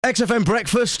XFM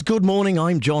Breakfast, good morning,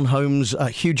 I'm John Holmes.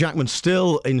 Hugh Jackman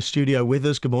still in studio with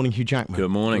us. Good morning, Hugh Jackman. Good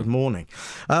morning. Good morning.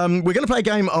 We're going to play a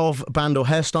game of band or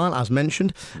hairstyle, as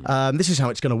mentioned. This is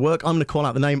how it's going to work. I'm going to call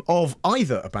out the name of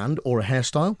either a band or a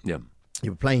hairstyle. Yeah.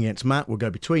 You're playing against Matt, we'll go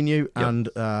between you, and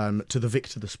to the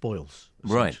victor the spoils.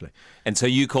 Right. And so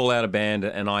you call out a band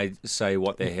and I say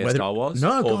what their hairstyle was?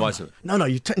 No, or vice versa? No,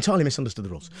 you entirely misunderstood the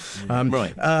rules.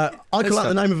 Right. I call out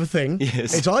the name of a thing.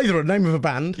 Yes. It's either a name of a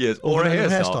band or a a name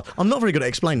of a hairstyle. I'm not very good at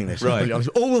explaining this. Right. To be honest.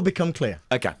 All will become clear.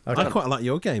 Okay. I quite like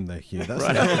your game, though, Hugh.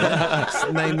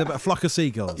 That's name a flock of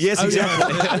seagulls. Yes,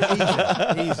 exactly.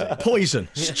 Yeah. Easy. Poison.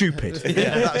 Stupid.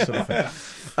 That sort of thing.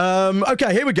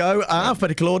 Okay, here we go.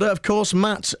 Alphabetical order, of course.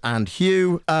 Matt and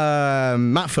Hugh.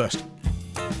 Matt first.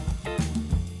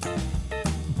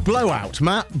 Blowout,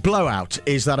 Matt. Blowout.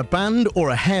 Is that a band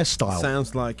or a hairstyle?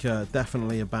 Sounds like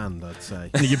definitely a band, I'd say.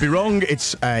 You'd be wrong.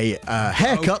 It's a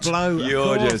haircut. Blow,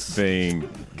 You're just being...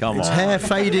 Come It's on. hair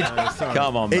faded.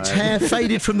 Come on, It's mate. hair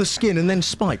faded from the skin and then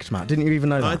spiked, Matt. Didn't you even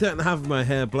know that? I don't have my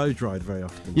hair blow dried very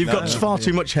often. You've got far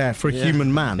too much hair for a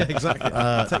human man. Yeah, exactly.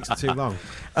 It takes too long.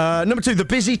 Number two, the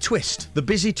busy twist. The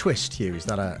busy twist, Hugh. Is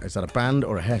that a band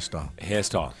or a hairstyle?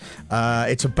 Hairstyle.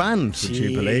 It's a band, would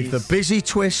you believe? The Busy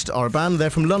Twist are a band. They're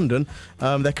from London.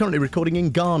 They're currently recording in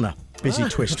Ghana. Busy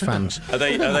Twist fans. Are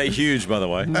they huge, by the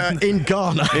way? In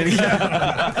Ghana.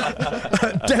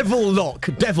 Devil Lock.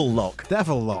 Devil Lock.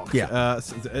 Yeah.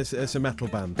 It's a metal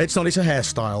band. It's not. It's a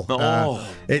hairstyle.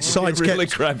 Its sides really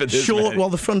get crap at this, short mate. while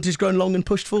the front is grown long and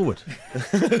pushed forward.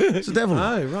 It's a Devil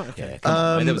Lock. Oh, right, okay.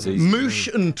 That was easy. Moosh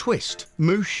and Twist.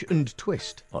 Moosh and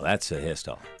Twist. Well, that's a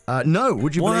hairstyle. No,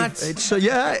 would you What? believe?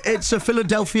 It's a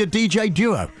Philadelphia DJ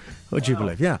duo. Would you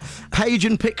believe? Yeah. Page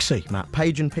and Pixie, Matt.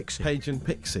 Page and Pixie. Page and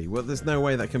Pixie. Well, there's no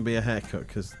way that can be a haircut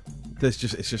because it's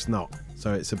just not.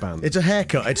 So it's a band. It's a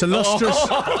haircut. It's a lustrous,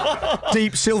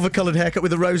 deep silver-coloured haircut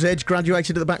with a rose edge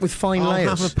graduated at the back with fine I'll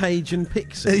layers. have a Page and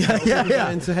Pixie. Yeah.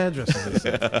 Into hairdressers.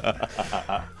 A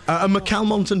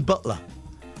McCalmont and Butler.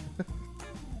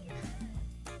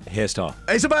 Hairstyle.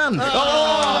 It's a band.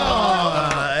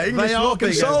 English They are rock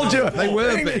and big, soul aren't they? duo. They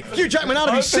were big. Hugh Jackman out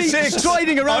of his seat,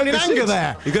 striding around in anger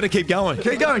there. You've got to keep going.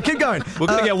 Keep going. We're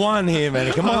going to get one here,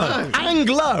 man. Come on.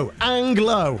 Anglo.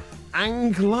 Anglo.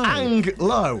 Band or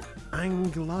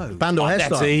hairstyle?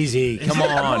 That's easy. Come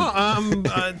on.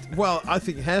 Well, I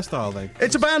think hairstyle then.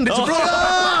 It's a band.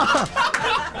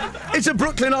 It's a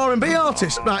Brooklyn R&B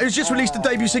artist, Matt, who's just released the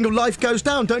debut single "Life Goes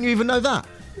Down." Don't you even know that?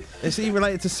 Is he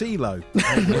related to CeeLo?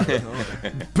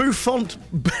 Bouffant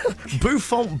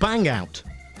Bang Out.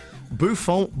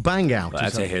 Bouffant Bang Out.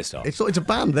 That's a hairstyle. It's a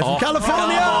band. They're from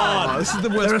California. This is the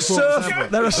worst.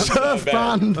 They're a surf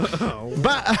band.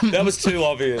 That was too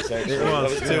obvious, actually. That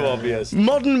was too obvious.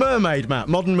 Modern Mermaid, Matt.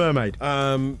 Modern Mermaid.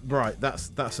 Right. That's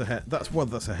a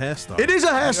hairstyle. It is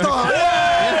a hairstyle.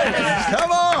 Yes!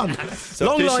 Come on. So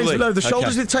Long lines officially- below the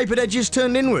shoulders Okay. with tapered edges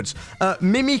turned inwards.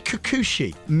 Mimi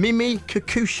Kikuchi.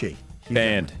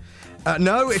 Band.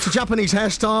 No, it's a Japanese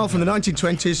hairstyle from the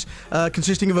 1920s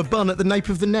consisting of a bun at the nape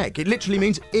of the neck. It literally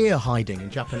means ear hiding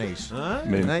in Japanese.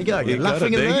 There you go. You're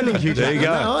laughing and learning, Hugh There you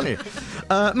Jackman, go. aren't you?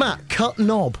 Matt, cut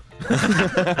knob.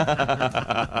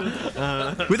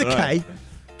 With a K.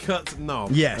 Cut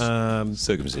knob. Yes.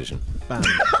 Circumcision. Band.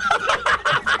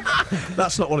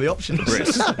 That's not one of the options.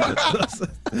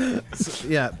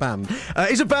 Yeah, band.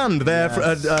 It's a band. They're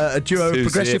a duo of Too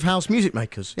progressive zip. house music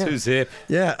makers. Yeah. Two zip.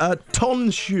 Yeah,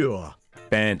 tonsure.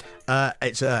 Band.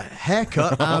 It's a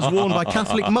haircut as worn by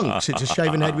Catholic monks. It's a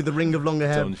shaven head with a ring of longer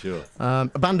hair. Tonsure.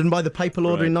 Abandoned by the papal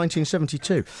order in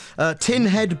 1972. Tin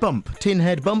Head Bump.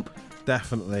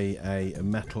 Definitely a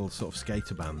metal sort of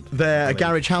skater band. They're a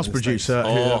garage house producer,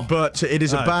 but it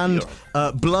is a band.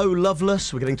 Blow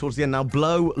Loveless. We're getting towards the end now.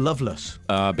 Blow Loveless.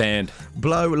 Band.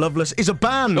 Blow Loveless is a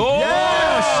band. Oh!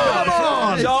 Yes! Come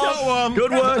on! Got one.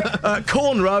 Good work.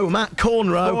 Cornrow, Matt.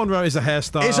 Cornrow. Cornrow is a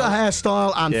hairstyle. Is a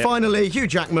hairstyle. And Yeah. finally, Hugh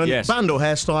Jackman, Yes. band or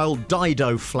hairstyle,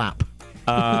 Dido Flap.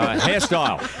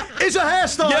 Hairstyle. Is a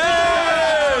hairstyle.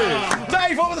 Yay!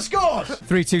 Dave, what were the scores?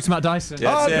 3-2 to Matt Dyson.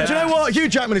 Oh, That's do it. you know what? Hugh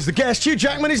Jackman is the guest. Hugh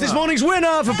Jackman is this morning's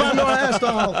winner for band or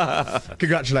hairstyle.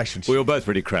 Congratulations. We were both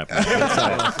pretty crap.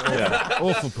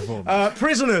 Awful performance.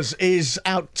 Prisoners is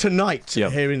out tonight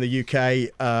Yep. here in the UK.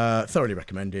 Thoroughly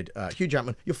recommended. Hugh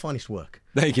Jackman, your finest work.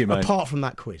 Thank you, mate. Apart from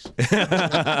that quiz.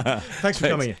 Thanks for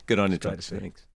coming in. Good on you, It's great to see you. Thanks.